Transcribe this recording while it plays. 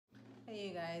Hey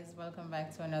you guys, welcome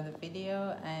back to another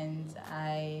video, and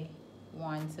I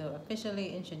want to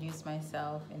officially introduce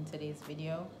myself in today's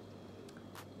video.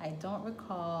 I don't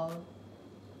recall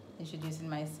introducing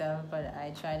myself, but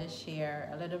I try to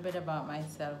share a little bit about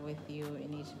myself with you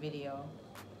in each video.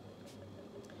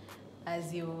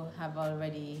 As you have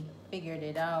already figured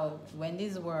it out,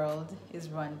 Wendiswurld is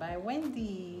run by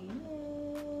Wendy.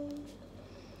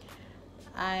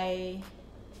 Yay.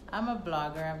 I'm a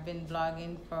blogger. I've been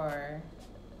blogging for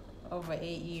over 8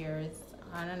 years,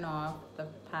 on and off the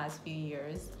past few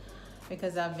years,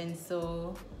 because I've been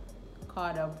so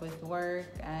caught up with work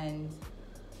and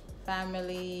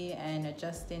family and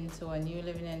adjusting to a new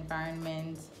living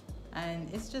environment, and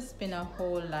it's just been a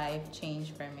whole life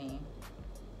change for me.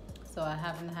 So I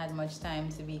haven't had much time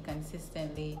to be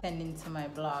consistently tending to my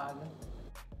blog.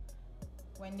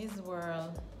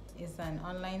 Wendiswurld is an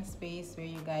online space where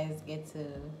you guys get to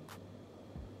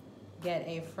get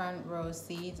a front row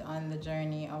seat on the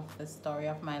journey of the story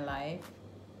of my life.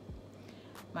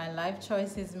 My life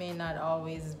choices may not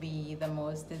always be the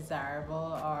most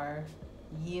desirable or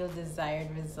yield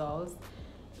desired results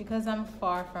because I'm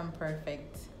far from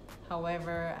perfect.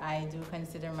 However, I do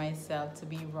consider myself to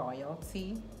be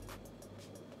royalty,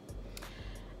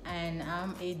 and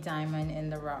I'm a diamond in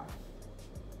the rough.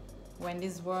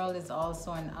 Wendiswurld is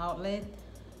also an outlet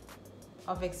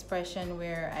of expression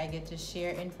where I get to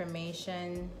share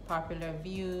information, popular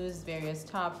views, various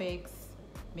topics,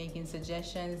 making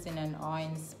suggestions in an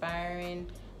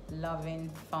awe-inspiring, loving,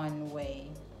 fun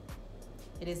way.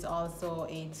 It is also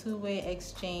a two-way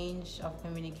exchange of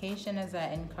communication as I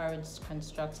encourage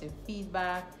constructive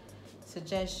feedback,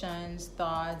 suggestions,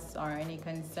 thoughts, or any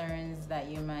concerns that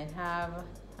you might have.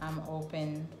 I'm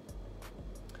open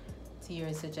to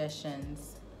your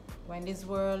suggestions.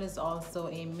 Wendiswurld is also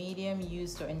a medium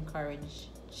used to encourage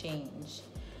change.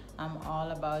 I'm all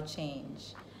about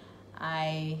change.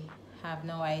 I have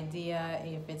no idea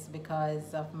if it's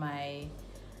because of my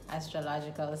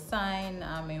astrological sign.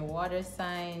 I'm a water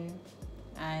sign,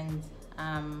 and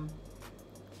I'm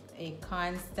a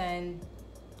constant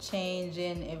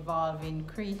changing, evolving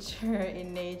creature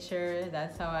in nature.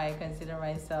 That's how I consider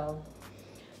myself.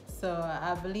 So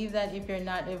I believe that if you're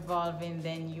not evolving,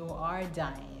 then you are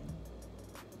dying.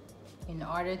 In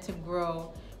order to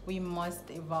grow, we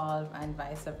must evolve, and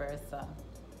vice versa.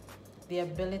 The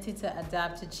ability to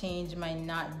adapt to change might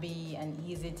not be an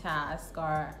easy task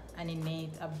or an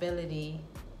innate ability,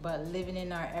 but living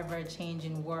in our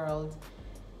ever-changing world,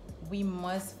 we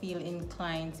must feel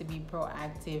inclined to be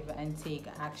proactive and take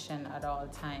action at all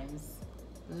times.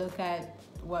 Look at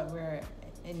what we're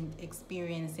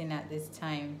experiencing at this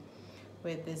time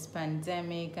with this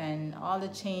pandemic and all the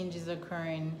changes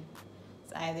occurring.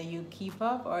 It's either you keep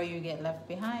up or you get left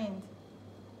behind.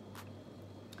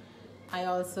 I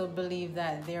also believe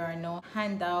that there are no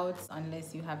handouts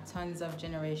unless you have tons of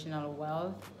generational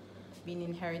wealth being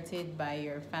inherited by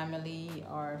your family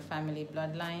or family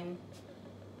bloodline.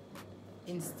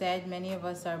 Instead, many of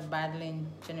us are battling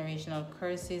generational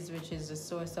curses, which is the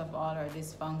source of all our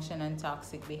dysfunction and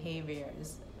toxic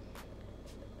behaviors.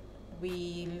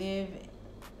 We live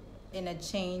in a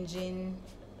changing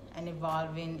and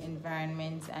evolving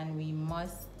environment, and we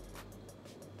must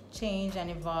change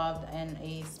and evolve on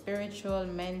a spiritual,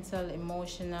 mental,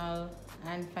 emotional,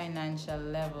 and financial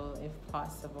level if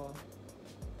possible.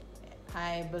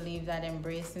 I believe that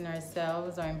embracing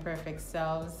ourselves, our imperfect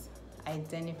selves,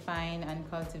 identifying and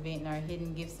cultivating our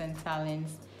hidden gifts and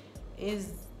talents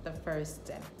is the first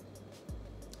step.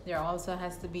 There also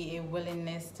has to be a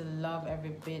willingness to love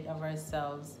every bit of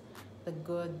ourselves, the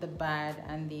good, the bad,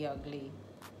 and the ugly.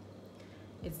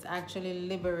 It's actually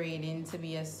liberating to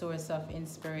be a source of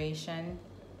inspiration,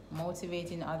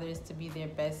 motivating others to be their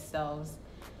best selves.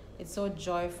 It's so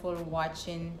joyful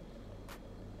watching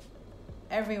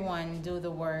everyone do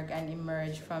the work and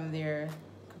emerge from their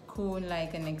cocoon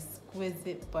like an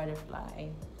exquisite butterfly.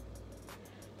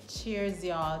 Cheers,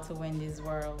 y'all, to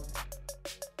Wendiswurld.